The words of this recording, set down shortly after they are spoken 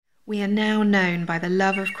We are now known by the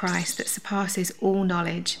love of Christ that surpasses all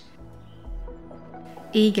knowledge,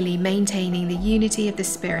 eagerly maintaining the unity of the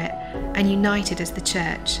Spirit and united as the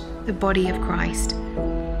church, the body of Christ,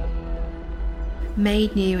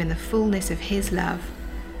 made new in the fullness of his love,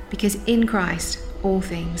 because in Christ all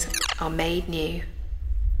things are made new.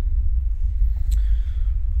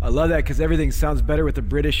 I love that because everything sounds better with a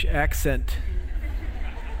British accent.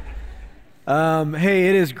 Hey,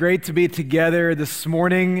 it is great to be together this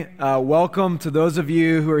morning. Welcome to those of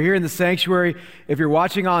you who are here in the sanctuary. If you're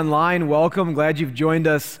watching online, welcome. Glad you've joined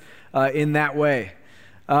us in that way.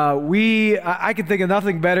 I can think of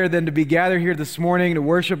nothing better than to be gathered here this morning to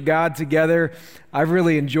worship God together. I've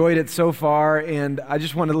really enjoyed it so far, and I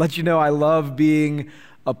just want to let you know I love being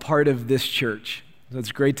a part of this church. So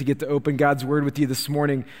it's great to get to open God's Word with you this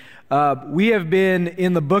morning. We have been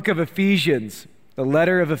in the book of Ephesians, the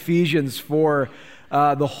letter of Ephesians, for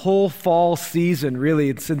the whole fall season,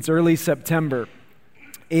 really, since early September.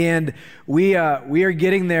 And we are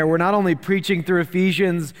getting there. We're not only preaching through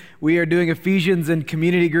Ephesians, we are doing Ephesians in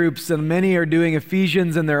community groups, and many are doing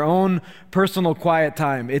Ephesians in their own personal quiet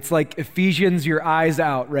time. It's like Ephesians, your eyes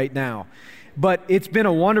out right now. But it's been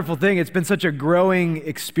a wonderful thing. It's been such a growing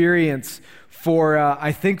experience for,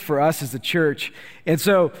 I think, for us as a church. And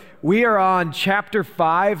so we are on chapter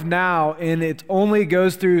 5 now, and it only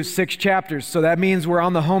goes through 6 chapters. So that means we're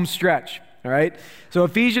on the home stretch, all right? So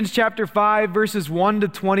Ephesians chapter 5, verses 1 to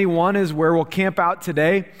 21 is where we'll camp out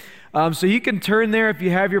today. So you can turn there if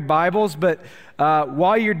you have your Bibles, but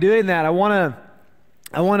while you're doing that, I want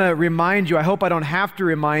to remind you, I hope I don't have to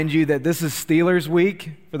remind you that this is Steelers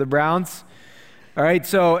week for the Browns. All right,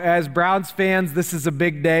 so as Browns fans, this is a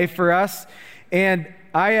big day for us. And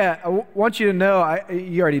I want you to know,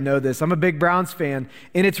 you already know this, I'm a big Browns fan,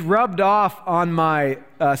 and it's rubbed off on my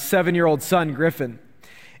 7-year-old son, Griffin.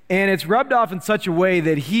 And it's rubbed off in such a way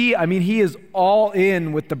that he is all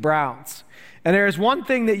in with the Browns. And there's one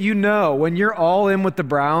thing that you know, when you're all in with the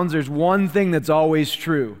Browns, there's one thing that's always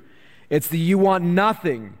true. It's that you want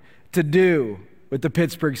nothing to do with the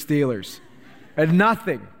Pittsburgh Steelers. And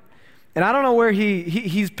nothing. And I don't know where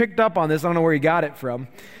he's picked up on this. I don't know where he got it from.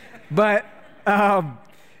 But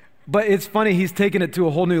it's funny, he's taken it to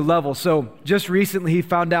a whole new level. So just recently he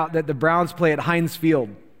found out that the Browns play at Heinz Field.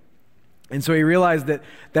 And so he realized that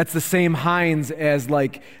that's the same Heinz as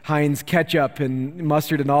like Heinz ketchup and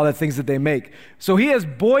mustard and all the things that they make. So he has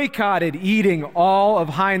boycotted eating all of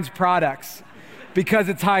Heinz products because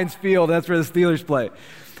it's Heinz Field. That's where the Steelers play.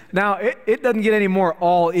 Now, it doesn't get any more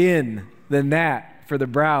all in than that for the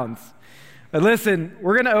Browns. But listen,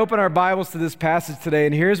 we're going to open our Bibles to this passage today,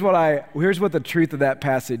 and here's what the truth of that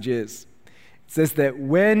passage is. It says that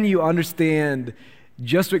when you understand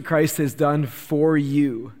just what Christ has done for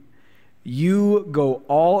you, you go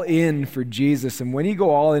all in for Jesus. And when you go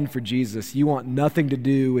all in for Jesus, you want nothing to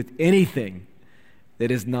do with anything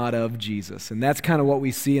that is not of Jesus. And that's kind of what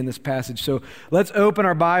we see in this passage. So let's open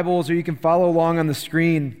our Bibles, or you can follow along on the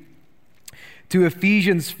screen, to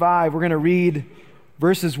Ephesians 5. We're going to read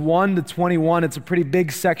verses 1 to 21. It's a pretty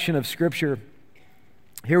big section of Scripture.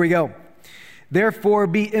 Here we go. Therefore,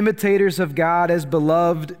 be imitators of God as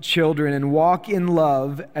beloved children, and walk in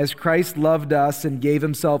love as Christ loved us and gave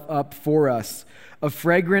himself up for us, a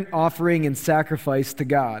fragrant offering and sacrifice to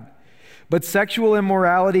God. But sexual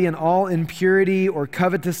immorality and all impurity or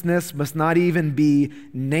covetousness must not even be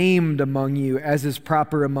named among you, as is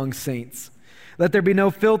proper among saints. Let there be no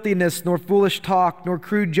filthiness, nor foolish talk, nor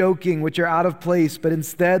crude joking, which are out of place, but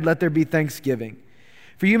instead let there be thanksgiving.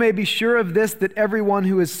 For you may be sure of this, that everyone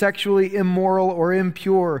who is sexually immoral or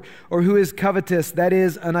impure, or who is covetous, that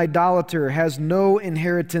is, an idolater, has no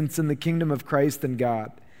inheritance in the kingdom of Christ and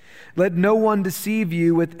God. Let no one deceive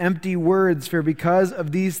you with empty words, for because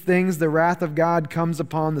of these things the wrath of God comes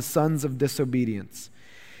upon the sons of disobedience.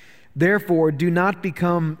 Therefore, do not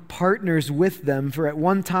become partners with them, for at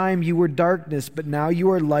one time you were darkness, but now you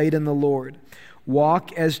are light in the Lord.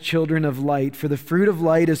 Walk as children of light, for the fruit of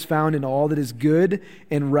light is found in all that is good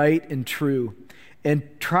and right and true. And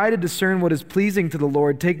try to discern what is pleasing to the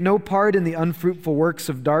Lord. Take no part in the unfruitful works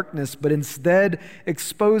of darkness, but instead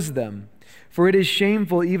expose them. For it is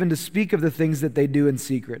shameful even to speak of the things that they do in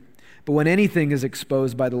secret. But when anything is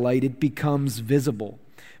exposed by the light, it becomes visible.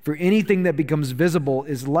 For anything that becomes visible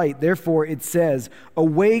is light. Therefore it says,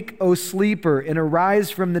 awake, O sleeper, and arise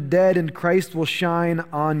from the dead, and Christ will shine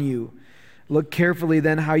on you. Look carefully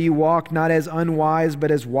then how you walk, not as unwise, but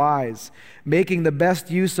as wise, making the best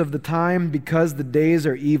use of the time, because the days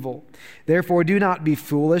are evil. Therefore do not be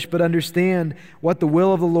foolish, but understand what the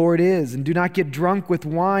will of the Lord is. And do not get drunk with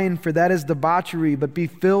wine, for that is debauchery, but be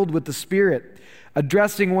filled with the Spirit,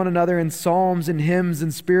 addressing one another in psalms and hymns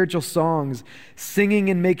and spiritual songs, singing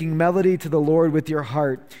and making melody to the Lord with your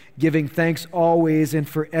heart, giving thanks always and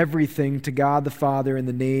for everything to God the Father in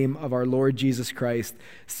the name of our Lord Jesus Christ,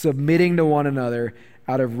 submitting to one another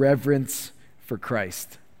out of reverence for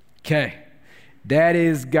Christ. Okay, that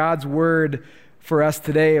is God's word for us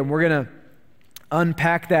today, and we're going to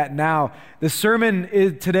unpack that now. The sermon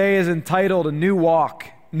today is entitled A New Walk,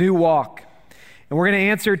 New Walk. And we're going to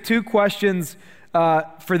answer two questions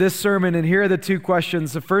for this sermon, and here are the two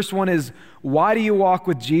questions. The first one is, why do you walk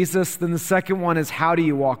with Jesus? Then the second one is, how do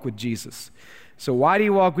you walk with Jesus? So why do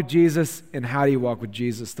you walk with Jesus, and how do you walk with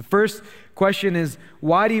Jesus? The first question is,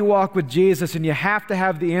 why do you walk with Jesus? And you have to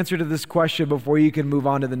have the answer to this question before you can move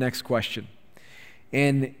on to the next question.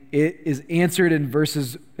 And it is answered in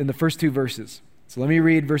the first two verses. So let me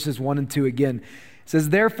read verses 1 and 2 again. It says,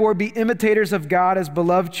 therefore be imitators of God as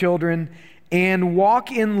beloved children, and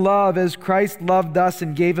walk in love as Christ loved us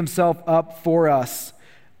and gave himself up for us,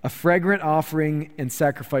 a fragrant offering and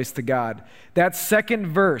sacrifice to God. That second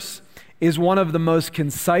verse is one of the most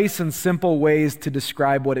concise and simple ways to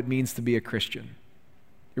describe what it means to be a Christian.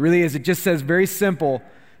 It really is. It just says very simply,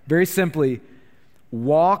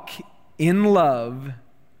 walk in love.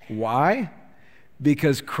 Why?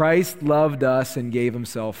 Because Christ loved us and gave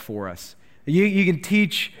himself for us. You can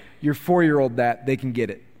teach your 4-year-old that, they can get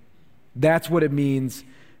it. That's what it means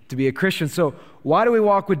to be a Christian. So why do we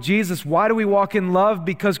walk with Jesus? Why do we walk in love?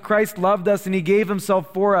 Because Christ loved us and he gave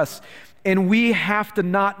himself for us. And we have to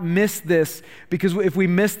not miss this, because if we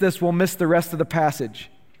miss this, we'll miss the rest of the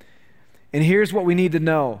passage. And here's what we need to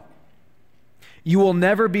know. You will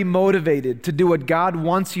never be motivated to do what God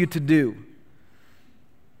wants you to do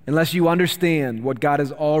unless you understand what God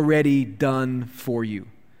has already done for you.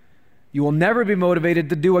 You will never be motivated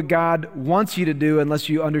to do what God wants you to do unless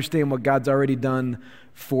you understand what God's already done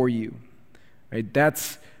for you. Right?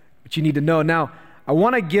 That's what you need to know. Now, I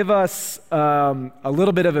want to give us a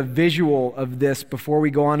little bit of a visual of this before we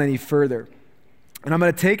go on any further. And I'm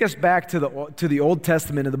going to take us back to the Old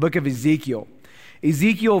Testament in the book of Ezekiel.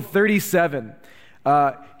 Ezekiel 37.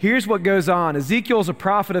 Here's what goes on. Ezekiel's a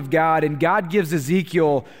prophet of God, and God gives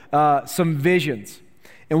Ezekiel some visions.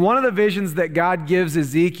 And one of the visions that God gives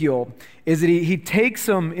Ezekiel is that he takes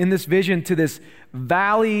him in this vision to this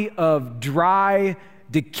valley of dry,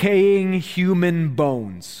 decaying human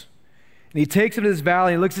bones. And he takes him to this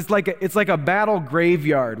valley and looks, it's like a battle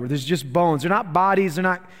graveyard where there's just bones. They're not bodies, they're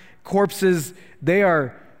not corpses, they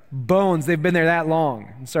are bones. They've been there that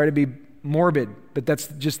long. I'm sorry to be morbid, but that's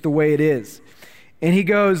just the way it is. And he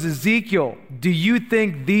goes, Ezekiel, do you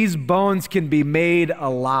think these bones can be made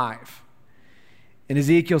alive? And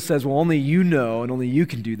Ezekiel says, well, only you know, and only you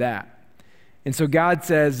can do that. And so God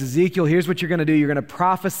says, Ezekiel, here's what you're going to do. You're going to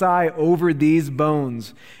prophesy over these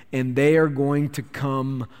bones, and they are going to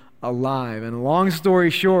come alive. And long story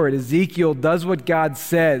short, Ezekiel does what God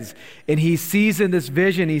says, and he sees in this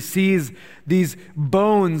vision, he sees these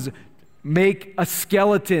bones make a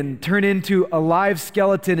skeleton, turn into a live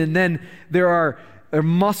skeleton, and then there are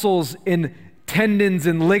muscles and tendons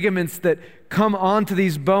and ligaments that come onto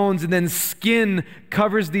these bones, and then skin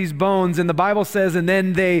covers these bones, and the Bible says, and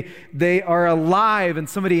then they are alive, and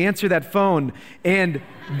somebody answer that phone, and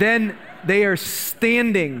then they are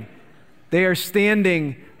standing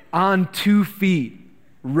on 2 feet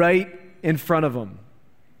right in front of them.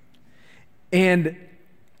 And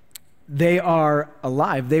they are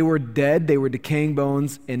alive. They were dead, they were decaying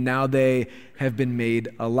bones, and now they have been made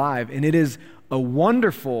alive. And it is a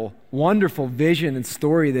wonderful, wonderful vision and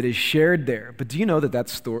story that is shared there. But do you know that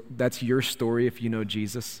that's your story if you know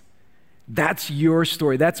Jesus? That's your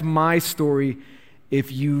story. That's my story if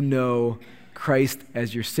you know Christ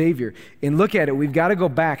as your Savior. And look at it. We've got to go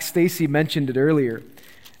back. Stacy mentioned it earlier.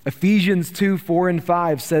 Ephesians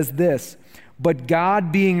 2:4-5 says this, but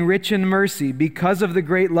God, being rich in mercy, because of the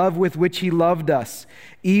great love with which he loved us,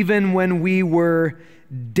 even when we were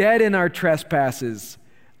dead in our trespasses,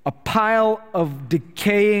 a pile of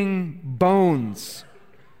decaying bones,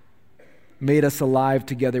 made us alive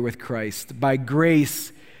together with Christ. By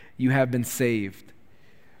grace, you have been saved.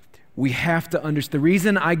 We have to understand. The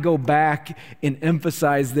reason I go back and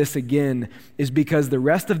emphasize this again is because the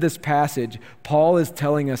rest of this passage, Paul is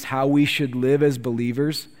telling us how we should live as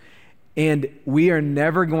believers, and we are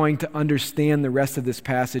never going to understand the rest of this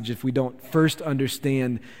passage if we don't first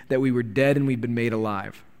understand that we were dead and we've been made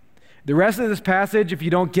alive. The rest of this passage, if you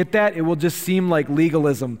don't get that, it will just seem like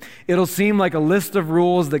legalism. It'll seem like a list of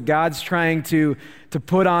rules that God's trying to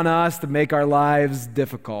put on us to make our lives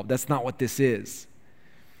difficult. That's not what this is.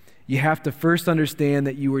 You have to first understand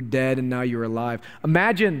that you were dead and now you're alive.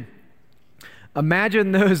 Imagine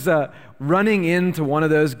Imagine those running into one of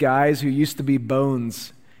those guys who used to be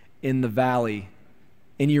bones in the valley,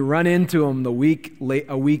 and you run into them a week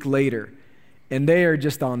later, and they are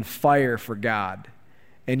just on fire for God.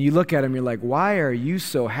 And you look at them, you're like, why are you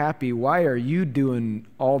so happy? Why are you doing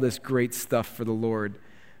all this great stuff for the Lord?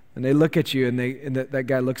 And they look at you, and that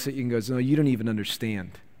guy looks at you and goes, no, you don't even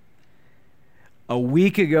understand. A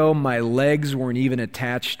week ago, my legs weren't even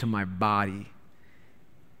attached to my body.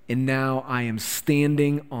 And now I am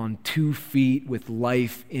standing on 2 feet with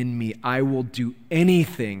life in me. I will do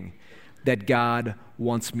anything that God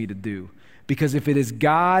wants me to do. Because if it is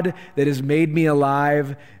God that has made me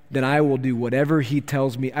alive, then I will do whatever he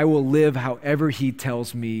tells me. I will live however he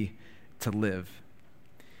tells me to live.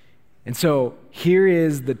 And so here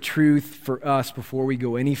is the truth for us before we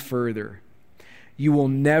go any further. You will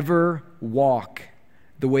never walk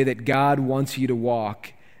the way that God wants you to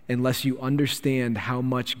walk unless you understand how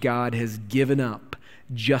much God has given up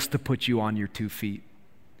just to put you on your 2 feet.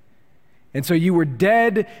 And so you were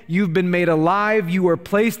dead, you've been made alive, you were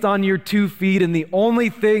placed on your 2 feet, and the only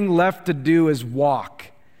thing left to do is walk.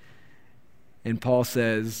 And Paul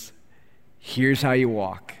says, here's how you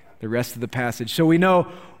walk, the rest of the passage. So we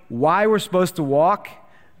know why we're supposed to walk,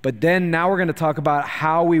 but then now we're going to talk about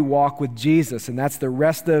how we walk with Jesus, and that's the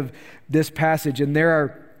rest of this passage. And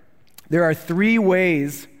there are 3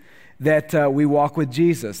 ways that we walk with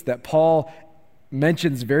Jesus that Paul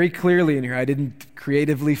mentions very clearly in here. I didn't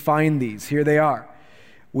creatively find these. Here they are.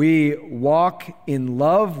 We walk in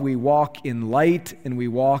love, we walk in light, and we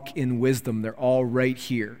walk in wisdom. They're all right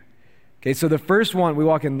here. Okay, so the first one, we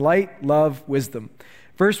walk in light, love, wisdom.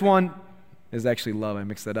 First one is actually love. I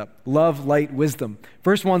mixed that up. Love, light, wisdom.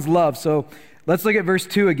 First one's love. So let's look at verse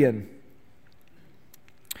 2 again.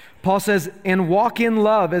 Paul says, and walk in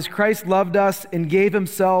love as Christ loved us and gave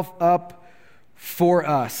himself up for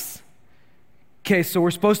us. Okay, so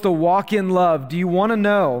we're supposed to walk in love. Do you want to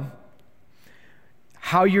know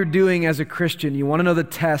how you're doing as a Christian? You want to know the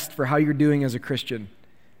test for how you're doing as a Christian?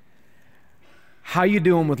 How you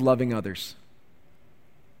doing with loving others?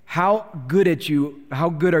 How good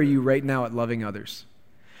are you right now at loving others?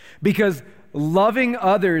 Because loving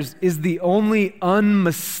others is the only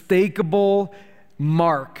unmistakable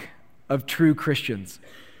mark of true Christians.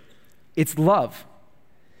 It's love.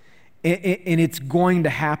 And it's going to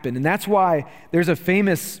happen. And that's why there's a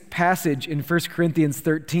famous passage in 1 Corinthians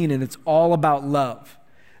 13, and it's all about love.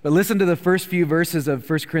 But listen to the first few verses of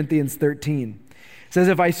 1 Corinthians 13. It says,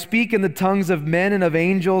 if I speak in the tongues of men and of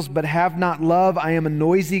angels, but have not love, I am a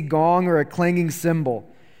noisy gong or a clanging cymbal.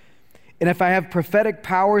 And if I have prophetic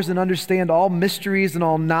powers and understand all mysteries and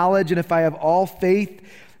all knowledge, and if I have all faith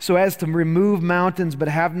so as to remove mountains, but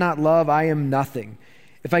have not love, I am nothing.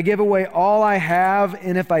 If I give away all I have,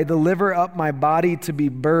 and if I deliver up my body to be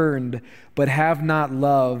burned, but have not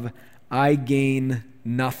love, I gain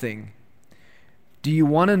nothing. Do you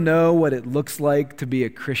want to know what it looks like to be a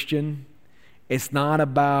Christian? It's not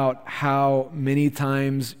about how many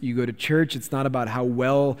times you go to church. It's not about how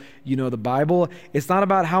well you know the Bible. It's not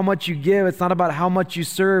about how much you give. It's not about how much you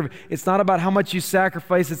serve. It's not about how much you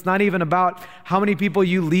sacrifice. It's not even about how many people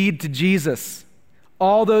you lead to Jesus.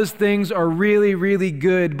 All those things are really, really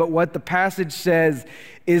good, but what the passage says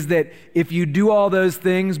is that if you do all those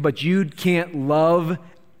things, but you can't love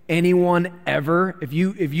anyone ever, if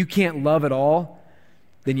you can't love at all,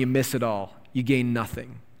 then you miss it all. You gain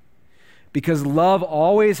nothing. Because love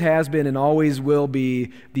always has been and always will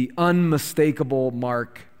be the unmistakable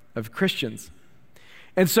mark of Christians.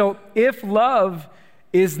 And so if love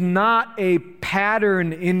is not a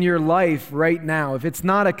pattern in your life right now, if it's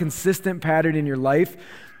not a consistent pattern in your life,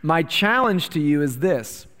 my challenge to you is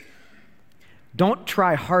this. Don't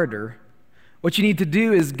try harder. What you need to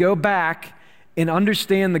do is go back and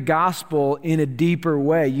understand the gospel in a deeper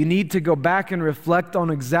way. You need to go back and reflect on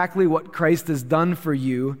exactly what Christ has done for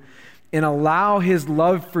you and allow his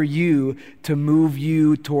love for you to move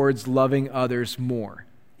you towards loving others more.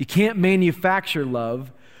 You can't manufacture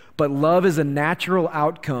love, but love is a natural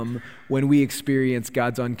outcome when we experience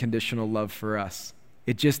God's unconditional love for us.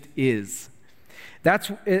 It just is.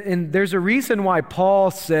 And there's a reason why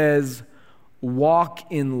Paul says,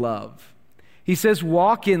 walk in love. He says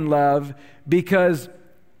walk in love because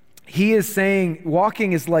he is saying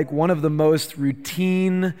walking is like one of the most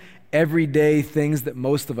routine, everyday things that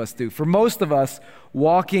most of us do. For most of us,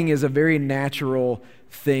 walking is a very natural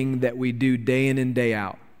thing that we do day in and day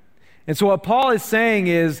out. And so what Paul is saying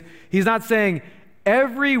is, he's not saying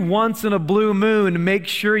every once in a blue moon, make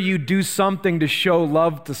sure you do something to show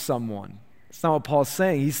love to someone. That's not what Paul's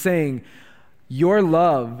saying. He's saying your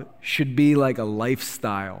love should be like a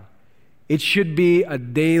lifestyle. It should be a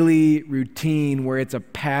daily routine where it's a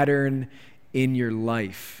pattern in your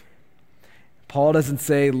life. Paul doesn't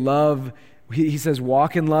say love, he says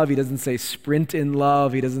walk in love. He doesn't say sprint in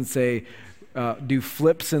love. He doesn't say do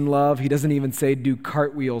flips in love. He doesn't even say do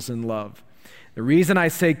cartwheels in love. The reason I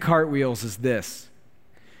say cartwheels is this.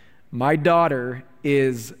 My daughter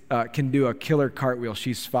can do a killer cartwheel.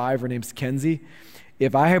 She's 5. Her name's Kenzie.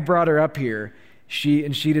 If I had brought her up here, she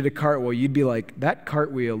did a cartwheel, you'd be like, that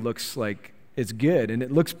cartwheel looks like it's good, and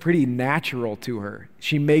it looks pretty natural to her.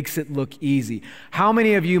 She makes it look easy. How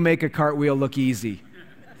many of you make a cartwheel look easy?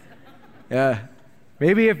 Yeah.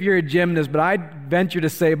 Maybe if you're a gymnast, but I'd venture to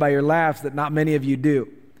say by your laughs that not many of you do.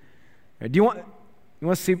 Do you want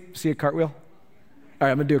to see a cartwheel? All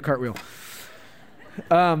right, I'm going to do a cartwheel.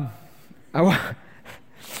 I'm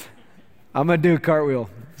going to do a cartwheel.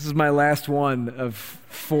 This is my last one of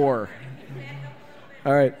 4.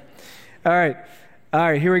 All right,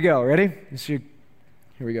 here we go. Ready? Here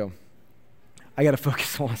we go. I got to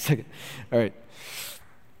focus on 1 second. All right.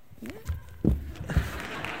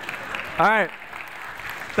 All right.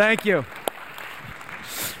 Thank you.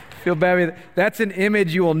 Feel bad. That's an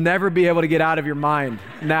image you will never be able to get out of your mind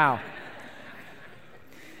now.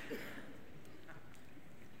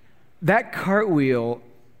 That cartwheel,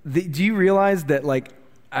 do you realize that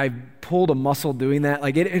I pulled a muscle doing that?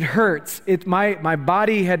 It hurts. My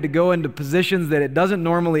body had to go into positions that it doesn't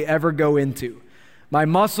normally ever go into. My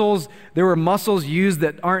muscles, there were muscles used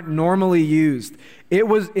that aren't normally used.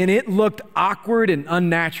 It looked awkward and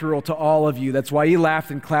unnatural to all of you. That's why you laughed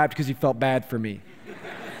and clapped, because you felt bad for me.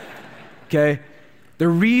 Okay? The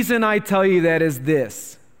reason I tell you that is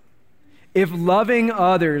this. If loving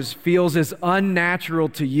others feels as unnatural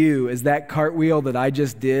to you as that cartwheel that I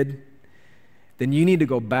just did, then you need to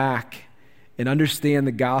go back and understand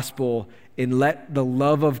the gospel and let the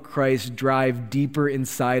love of Christ drive deeper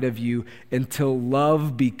inside of you until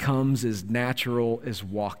love becomes as natural as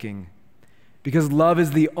walking. Because love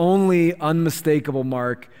is the only unmistakable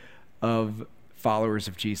mark of followers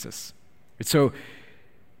of Jesus. So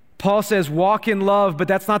Paul says walk in love, but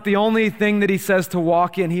that's not the only thing that he says to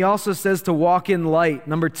walk in. He also says to walk in light.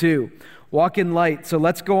 Number 2, walk in light. So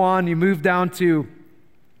let's go on. You move down to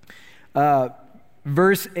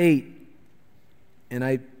verse 8. And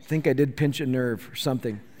I think I did pinch a nerve or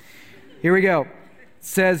something. Here we go. It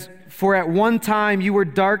says, for at one time you were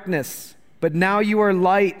darkness, but now you are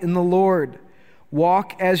light in the Lord.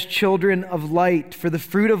 Walk as children of light, for the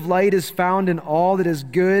fruit of light is found in all that is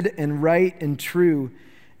good and right and true.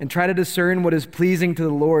 And try to discern what is pleasing to the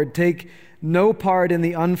Lord. Take no part in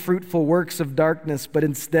the unfruitful works of darkness, but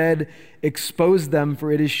instead expose them,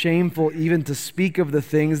 for it is shameful even to speak of the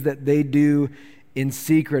things that they do in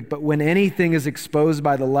secret. But when anything is exposed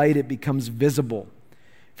by the light, it becomes visible.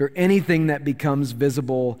 For anything that becomes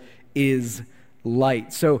visible is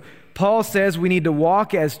light. So Paul says we need to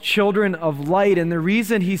walk as children of light. And the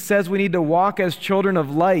reason he says we need to walk as children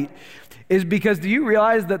of light is because, do you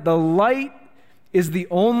realize that the light is the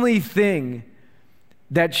only thing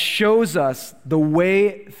that shows us the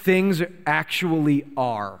way things actually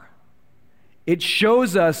are? It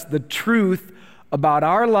shows us the truth about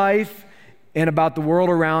our life and about the world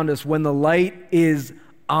around us when the light is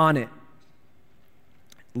on it.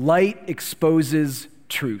 Light exposes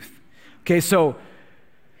truth. Okay, so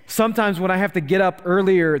sometimes when I have to get up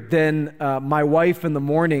earlier than my wife in the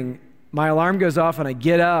morning, my alarm goes off and I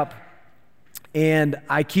get up and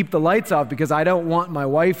I keep the lights off because I don't want my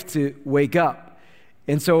wife to wake up.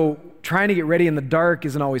 And so trying to get ready in the dark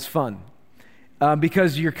isn't always fun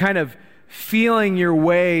because you're kind of feeling your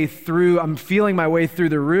way through. I'm feeling my way through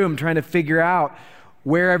the room, trying to figure out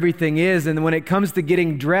where everything is. And when it comes to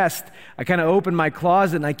getting dressed, I kind of open my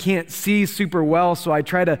closet and I can't see super well, so I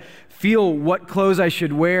try to feel what clothes I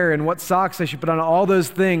should wear and what socks I should put on, all those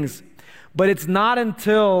things. But it's not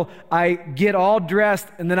until I get all dressed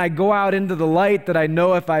and then I go out into the light that I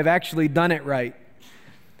know if I've actually done it right.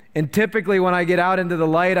 And typically when I get out into the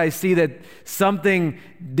light, I see that something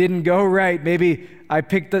didn't go right. Maybe I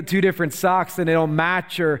picked up 2 different socks and they don't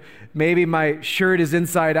match, or maybe my shirt is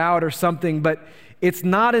inside out or something. But it's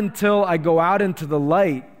not until I go out into the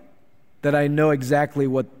light that I know exactly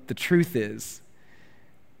what the truth is.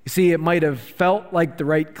 You see, it might have felt like the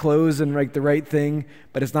right clothes and like the right thing,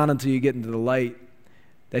 but it's not until you get into the light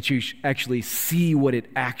that you actually see what it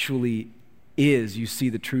actually is. You see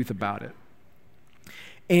the truth about it.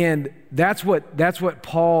 And that's what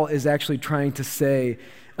Paul is actually trying to say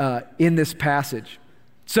in this passage.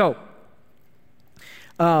 So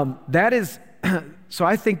so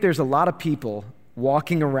I think there's a lot of people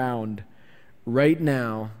walking around right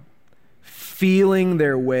now feeling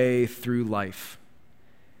their way through life.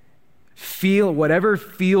 whatever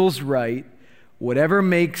feels right, whatever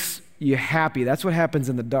makes you happy. That's what happens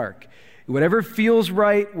in the dark. Whatever feels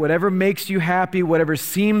right, whatever makes you happy, whatever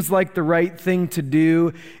seems like the right thing to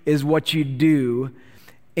do is what you do.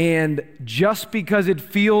 And just because it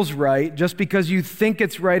feels right, just because you think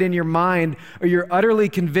it's right in your mind, or you're utterly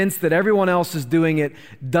convinced that everyone else is doing it,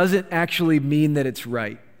 doesn't actually mean that it's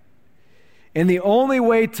right. And the only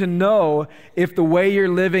way to know if the way you're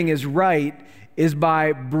living is right is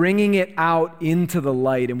by bringing it out into the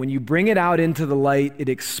light. And when you bring it out into the light, it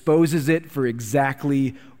exposes it for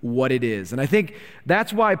exactly what it is. And I think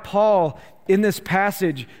that's why Paul, in this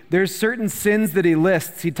passage, there's certain sins that he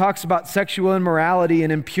lists. He talks about sexual immorality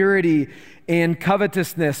and impurity and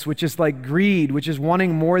covetousness, which is like greed, which is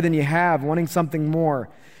wanting more than you have, wanting something more.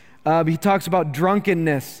 He talks about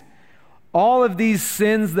drunkenness. All of these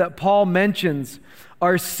sins that Paul mentions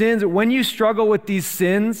are sins. When you struggle with these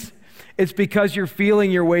sins, it's because you're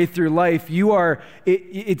feeling your way through life.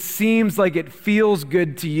 It seems like it feels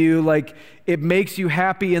good to you, like it makes you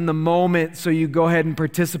happy in the moment, so you go ahead and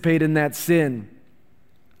participate in that sin.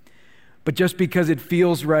 But just because it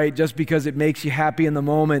feels right, just because it makes you happy in the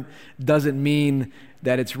moment, doesn't mean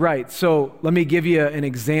that it's right. So let me give you an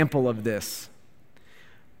example of this.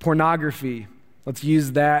 Pornography. Let's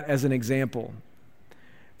use that as an example.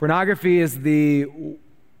 Pornography is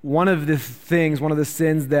one of the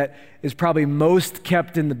sins that is probably most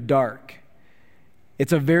kept in the dark.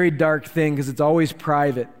 It's a very dark thing because it's always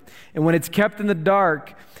private. And when it's kept in the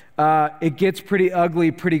dark, it gets pretty ugly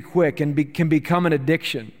pretty quick and can become an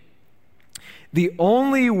addiction. The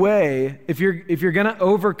only way, if you're going to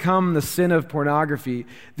overcome the sin of pornography,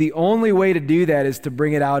 the only way to do that is to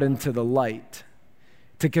bring it out into the light,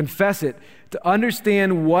 to confess it, to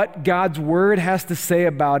understand what God's word has to say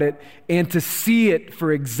about it, and to see it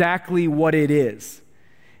for exactly what it is.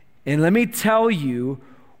 And let me tell you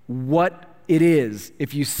what it is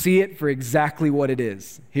if you see it for exactly what it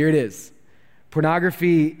is. Here it is.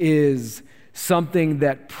 Pornography is something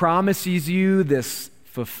that promises you this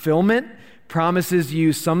fulfillment, promises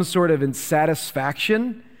you some sort of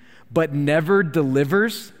satisfaction, but never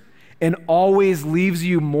delivers, and always leaves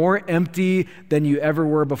you more empty than you ever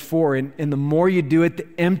were before. And the more you do it, the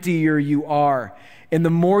emptier you are. And the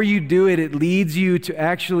more you do it, it leads you to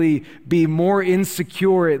actually be more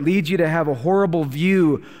insecure. It leads you to have a horrible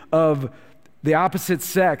view of the opposite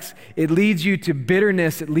sex. It leads you to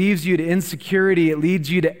bitterness. It leads you to insecurity. It leads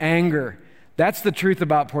you to anger. That's the truth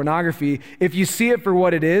about pornography. If you see it for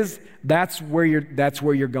what it is, that's where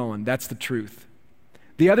you're going. That's the truth.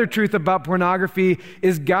 The other truth about pornography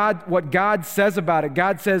is what God says about it.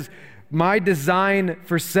 God says, my design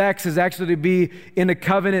for sex is actually to be in a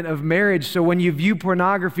covenant of marriage. So when you view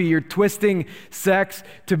pornography, you're twisting sex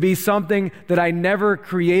to be something that I never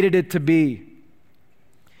created it to be.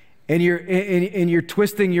 And you're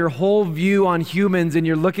twisting your whole view on humans, and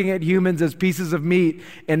you're looking at humans as pieces of meat,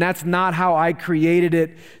 and that's not how I created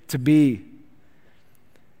it to be.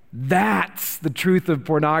 That's the truth of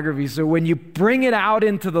pornography. So when you bring it out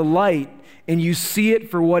into the light and you see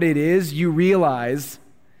it for what it is, you realize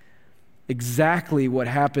exactly what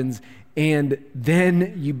happens, and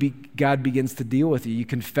then God begins to deal with you. You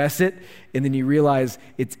confess it, and then you realize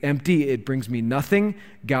it's empty, it brings me nothing.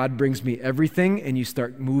 God brings me everything, and you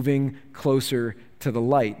start moving closer to the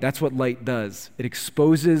light. That's what light does. It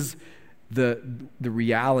exposes the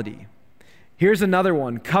reality. Here's another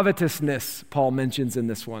one, covetousness, Paul mentions in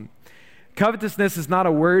this one. Covetousness is not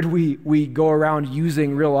a word we go around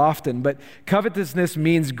using real often, but covetousness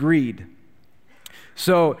means greed.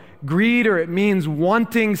 So greed, or it means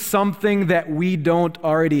wanting something that we don't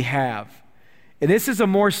already have. And this is a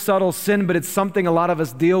more subtle sin, but it's something a lot of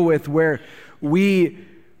us deal with, where we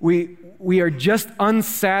are just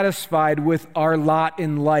unsatisfied with our lot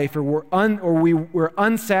in life, or we're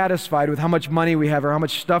unsatisfied with how much money we have or how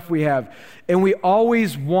much stuff we have, and we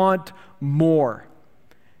always want more.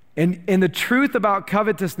 And the truth about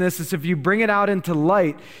covetousness is, if you bring it out into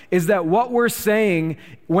light, is that what we're saying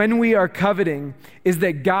when we are coveting is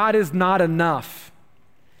that God is not enough.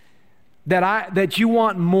 That you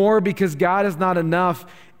want more because God is not enough,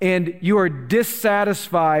 and you are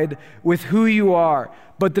dissatisfied with who you are.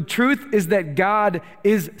 But the truth is that God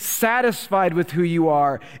is satisfied with who you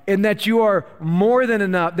are, and that you are more than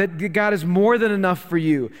enough, that God is more than enough for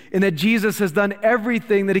you, and that Jesus has done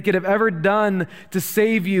everything that he could have ever done to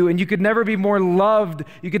save you, and you could never be more loved.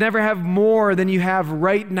 You could never have more than you have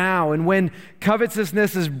right now. And when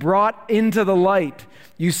covetousness is brought into the light,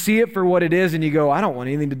 you see it for what it is, and you go, I don't want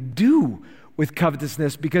anything to do with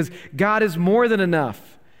covetousness because God is more than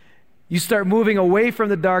enough. You start moving away from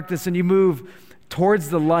the darkness and you move towards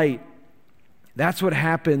the light. That's what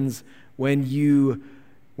happens when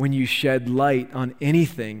you shed light on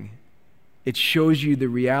anything, it shows you the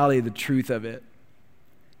reality, the truth of it.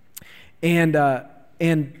 And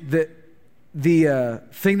the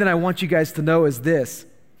thing that I want you guys to know is this,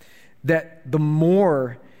 that the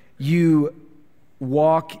more you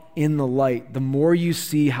walk in the light, the more you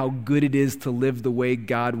see how good it is to live the way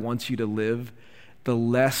God wants you to live, the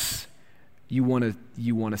less you want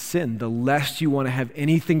to sin, the less you want to have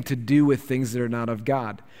anything to do with things that are not of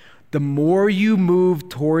God. The more you move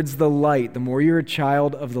towards the light, the more you're a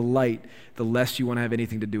child of the light, the less you want to have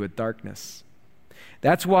anything to do with darkness.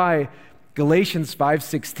 That's why Galatians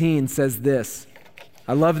 5:16 says this.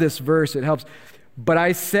 I love this verse. It helps. But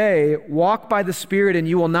I say, walk by the Spirit, and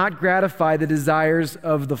you will not gratify the desires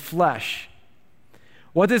of the flesh.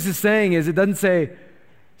 What this is saying is, it doesn't say,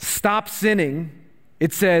 stop sinning.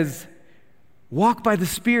 It says, walk by the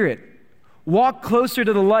Spirit. Walk closer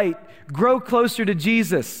to the light. Grow closer to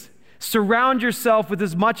Jesus. Surround yourself with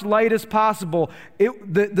as much light as possible.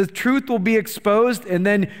 The truth will be exposed, and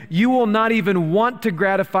then you will not even want to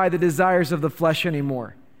gratify the desires of the flesh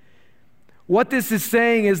anymore. What this is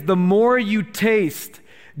saying is the more you taste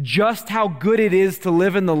just how good it is to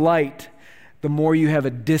live in the light, the more you have a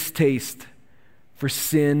distaste for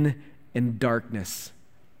sin and darkness.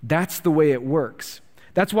 That's the way it works.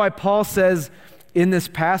 That's why Paul says in this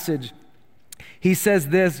passage, he says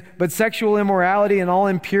this, but sexual immorality and all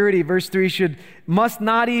impurity, verse 3, must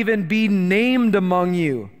not even be named among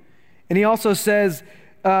you. And he also says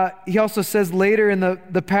later in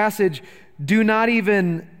the passage, do not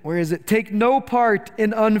even, take no part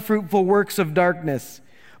in unfruitful works of darkness.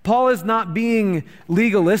 Paul is not being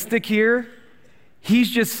legalistic here. He's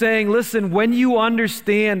just saying, listen, when you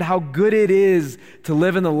understand how good it is to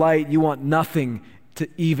live in the light, you want nothing to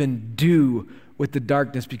even do with the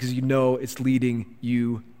darkness because you know it's leading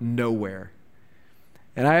you nowhere.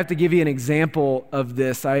 And I have to give you an example of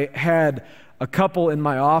this. I had a couple in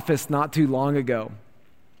my office not too long ago,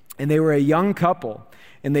 and they were a young couple.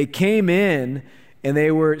 And they came in and they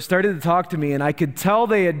started to talk to me, and I could tell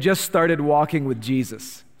they had just started walking with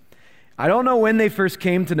Jesus. I don't know when they first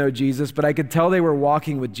came to know Jesus, but I could tell they were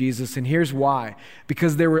walking with Jesus, and here's why.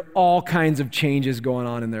 Because there were all kinds of changes going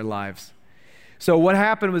on in their lives. So what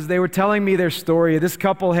happened was they were telling me their story. This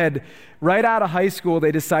couple had, right out of high school,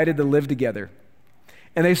 they decided to live together.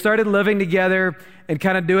 And they started living together and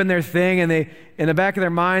kind of doing their thing, and they, in the back of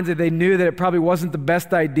their minds, they knew that it probably wasn't the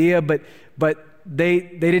best idea, but they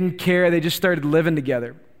didn't care. They just started living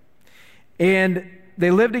together. And they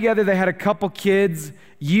lived together. They had a couple kids.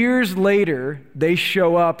 Years later, they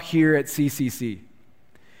show up here at CCC.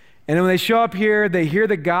 And when they show up here, they hear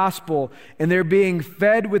the gospel, and they're being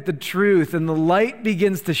fed with the truth, and the light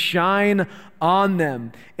begins to shine on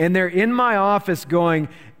them. And they're in my office going,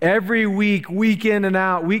 every week, week in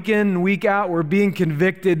and week out, we're being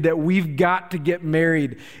convicted that we've got to get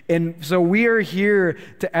married. And so we are here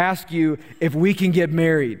to ask you if we can get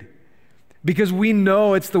married. Because we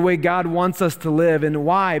know it's the way God wants us to live. And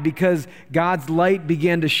why? Because God's light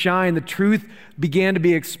began to shine. The truth began to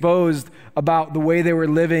be exposed about the way they were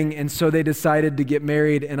living. And so they decided to get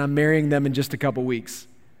married. And I'm marrying them in just a couple weeks.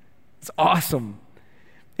 It's awesome.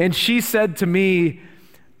 And she said to me,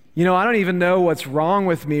 you know, I don't even know what's wrong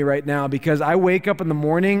with me right now because I wake up in the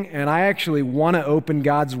morning and I actually want to open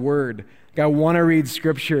God's word. I want to read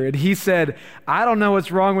scripture. And he said, I don't know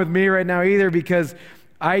what's wrong with me right now either because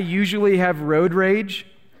I usually have road rage.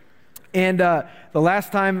 And the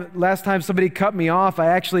last time somebody cut me off, I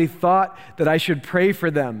actually thought that I should pray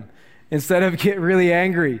for them instead of get really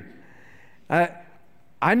angry.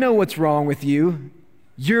 I know what's wrong with you.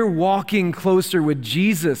 You're walking closer with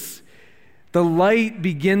Jesus. The light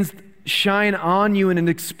begins to shine on you and it's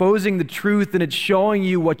exposing the truth, and it's showing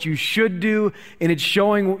you what you should do, and it's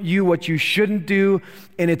showing you what you shouldn't do,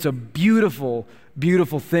 and it's a beautiful,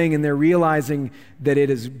 beautiful thing, and they're realizing that it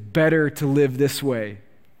is better to live this way.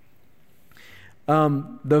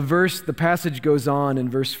 The passage goes on in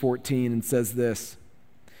verse 14 and says this,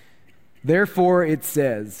 therefore it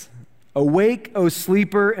says, awake, O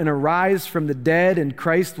sleeper, and arise from the dead, and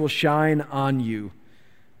Christ will shine on you.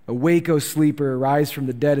 Awake, O sleeper, arise from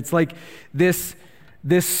the dead. It's like this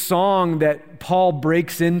song that Paul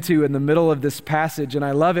breaks into in the middle of this passage, and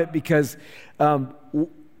I love it because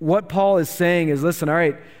what Paul is saying is, listen, all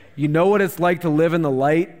right, you know what it's like to live in the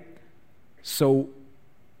light, so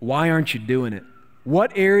why aren't you doing it?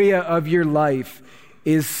 What area of your life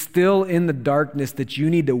is still in the darkness that you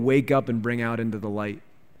need to wake up and bring out into the light?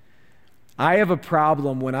 I have a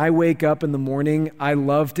problem. When I wake up in the morning, I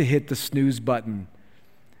love to hit the snooze button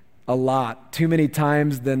a lot, too many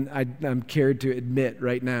times than I'm cared to admit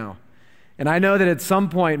right now. And I know that at some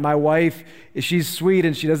point, my wife, she's sweet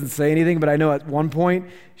and she doesn't say anything, but I know at one point,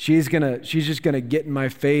 she's just gonna get in my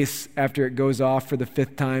face after it goes off for the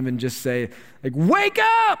 5th time and just say, like, wake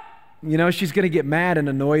up! You know, she's gonna get mad and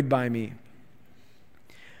annoyed by me.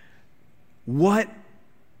 What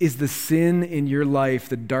is the sin in your life,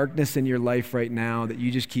 the darkness in your life right now that you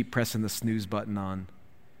just keep pressing the snooze button on?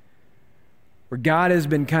 Where God has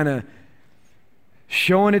been kind of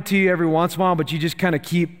showing it to you every once in a while, but you just kind of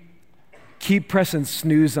keep pressing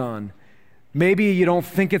snooze on. Maybe you don't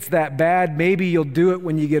think it's that bad. Maybe you'll do it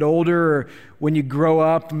when you get older or when you grow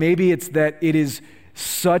up. Maybe it's that it is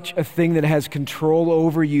such a thing that has control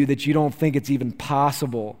over you that you don't think it's even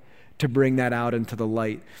possible to bring that out into the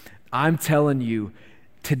light. I'm telling you,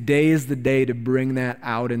 today is the day to bring that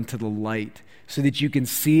out into the light so that you can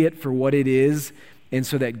see it for what it is and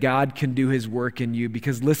so that God can do his work in you.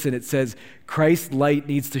 Because listen, it says Christ's light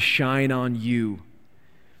needs to shine on you.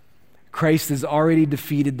 Christ has already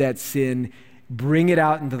defeated that sin. Bring it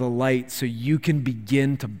out into the light so you can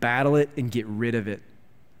begin to battle it and get rid of it.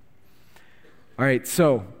 All right,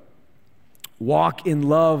 so walk in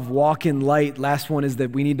love, walk in light. Last one is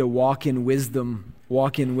that we need to walk in wisdom.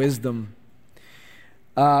 Walk in wisdom.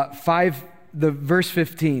 Verse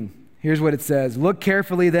 15. Here's what it says. Look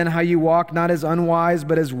carefully then how you walk, not as unwise,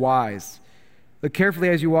 but as wise. Look carefully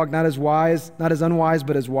as you walk, not as unwise,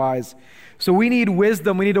 but as wise. So we need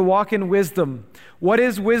wisdom. We need to walk in wisdom. What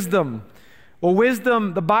is wisdom? Well,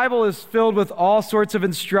 wisdom, the Bible is filled with all sorts of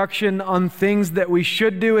instruction on things that we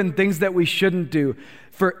should do and things that we shouldn't do.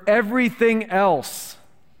 For everything else,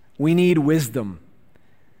 we need wisdom.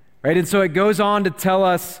 Right? And so it goes on to tell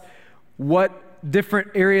us what different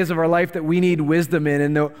areas of our life that we need wisdom in.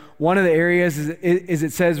 And one of the areas is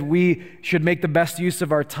it says we should make the best use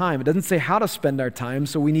of our time. It doesn't say how to spend our time,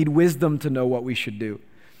 so we need wisdom to know what we should do.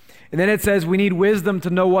 And then it says we need wisdom to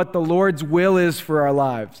know what the Lord's will is for our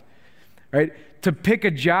lives. Right? To pick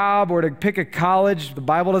a job or to pick a college, the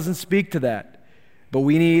Bible doesn't speak to that. But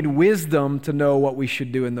we need wisdom to know what we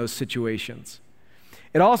should do in those situations.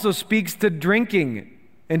 It also speaks to drinking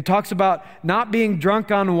and talks about not being drunk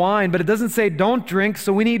on wine, but it doesn't say don't drink,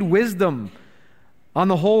 so we need wisdom on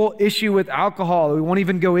the whole issue with alcohol that we won't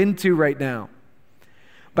even go into right now.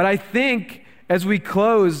 But I think as we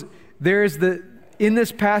close, in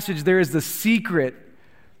this passage, there is the secret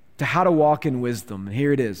to how to walk in wisdom. And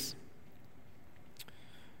here it is.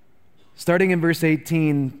 Starting in verse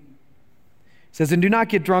 18, it says, and do not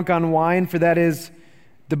get drunk on wine, for that is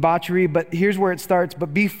debauchery, but here's where it starts.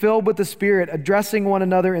 But be filled with the Spirit, addressing one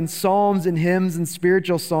another in psalms and hymns and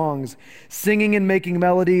spiritual songs, singing and making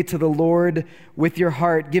melody to the Lord with your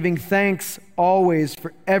heart, giving thanks always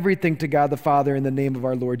for everything to God the Father in the name of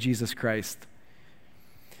our Lord Jesus Christ.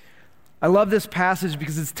 I love this passage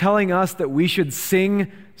because it's telling us that we should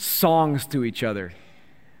sing songs to each other.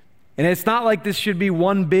 And it's not like this should be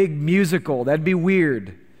one big musical. That'd be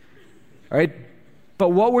weird. All right? But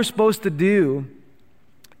what we're supposed to do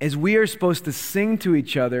is we are supposed to sing to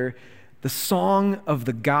each other the song of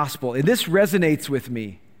the gospel. And this resonates with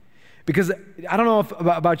me because I don't know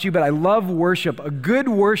about you, but I love worship. A good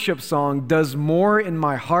worship song does more in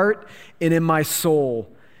my heart and in my soul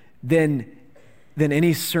than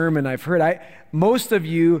any sermon I've heard. Most of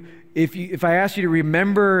you, if I asked you to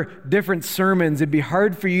remember different sermons, it'd be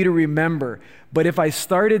hard for you to remember. But if I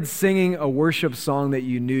started singing a worship song that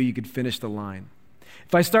you knew, you could finish the line.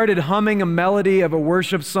 If I started humming a melody of a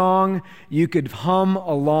worship song, you could hum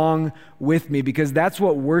along with me because that's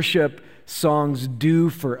what worship songs do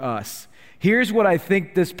for us. Here's what I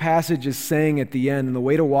think this passage is saying at the end, and the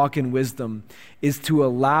way to walk in wisdom is to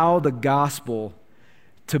allow the gospel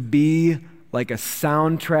to be like a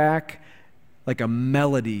soundtrack, like a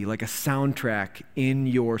melody, like a soundtrack in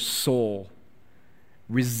your soul,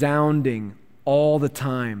 resounding all the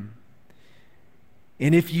time.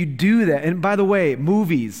 And if you do that, and by the way,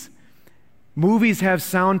 movies have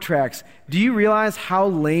soundtracks. Do you realize how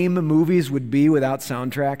lame movies would be without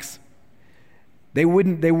soundtracks? They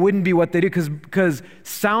wouldn't be what they do because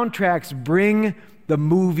soundtracks bring the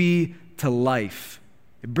movie to life.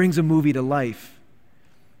 It brings a movie to life.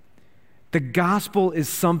 The gospel is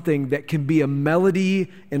something that can be a melody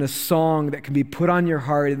in a song that can be put on your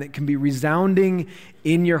heart and that can be resounding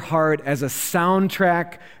in your heart as a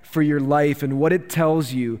soundtrack for your life. And what it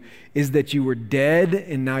tells you is that you were dead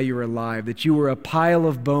and now you're alive, that you were a pile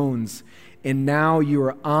of bones and now you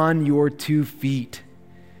are on your 2 feet.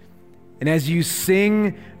 And as you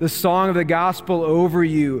sing the song of the gospel over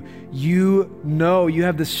you, you know you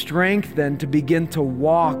have the strength then to begin to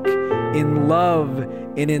walk in love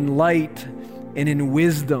and in light and in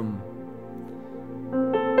wisdom.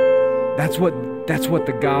 That's what That's what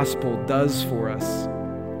the gospel does for us.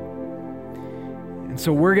 And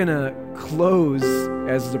so we're going to close,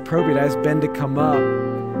 as is appropriate, as Ben to come up.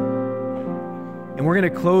 And we're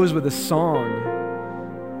going to close with a song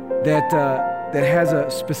that has a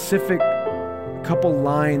specific couple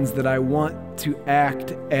lines that I want to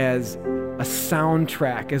act as a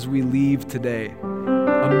soundtrack as we leave today.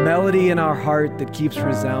 A melody in our heart that keeps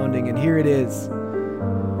resounding. And here it is.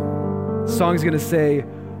 The song's going to say,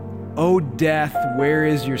 "O death, where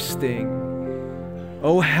is your sting?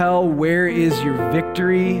 O hell, where is your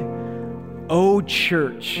victory? O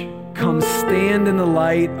church, come stand in the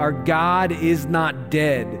light. Our God is not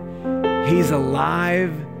dead. He's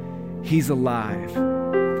alive. He's alive."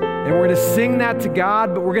 And we're going to sing that to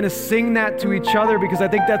God, but we're going to sing that to each other because I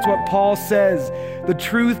think that's what Paul says. The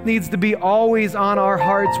truth needs to be always on our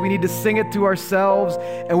hearts. We need to sing it to ourselves,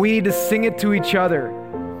 and we need to sing it to each other.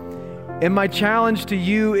 And my challenge to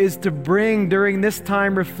you is to bring, during this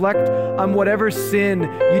time, reflect on whatever sin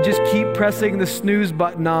you just keep pressing the snooze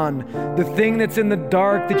button on, the thing that's in the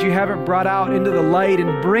dark that you haven't brought out into the light,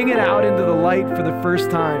 and bring it out into the light for the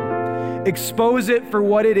first time. Expose it for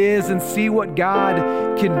what it is and see what God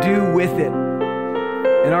can do with it.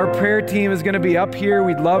 And our prayer team is going to be up here.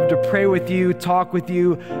 We'd love to pray with you, talk with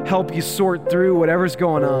you, help you sort through whatever's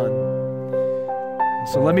going on.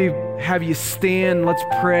 So let me have you stand. Let's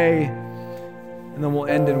pray. And then we'll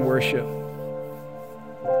end in worship.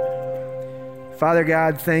 Father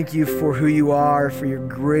God, thank you for who you are, for your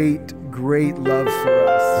great, great love for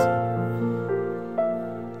us.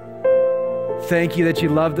 Thank you that you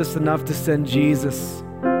loved us enough to send Jesus.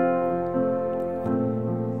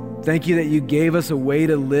 Thank you that you gave us a way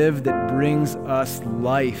to live that brings us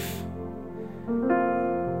life.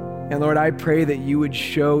 And Lord, I pray that you would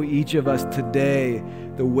show each of us today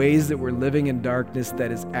the ways that we're living in darkness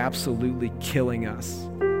that is absolutely killing us.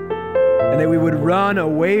 And that we would run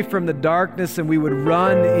away from the darkness and we would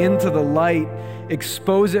run into the light,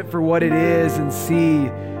 expose it for what it is, and see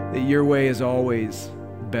that your way is always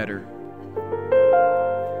better.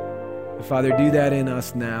 Father, do that in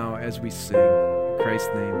us now as we sing. In Christ's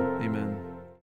name, amen.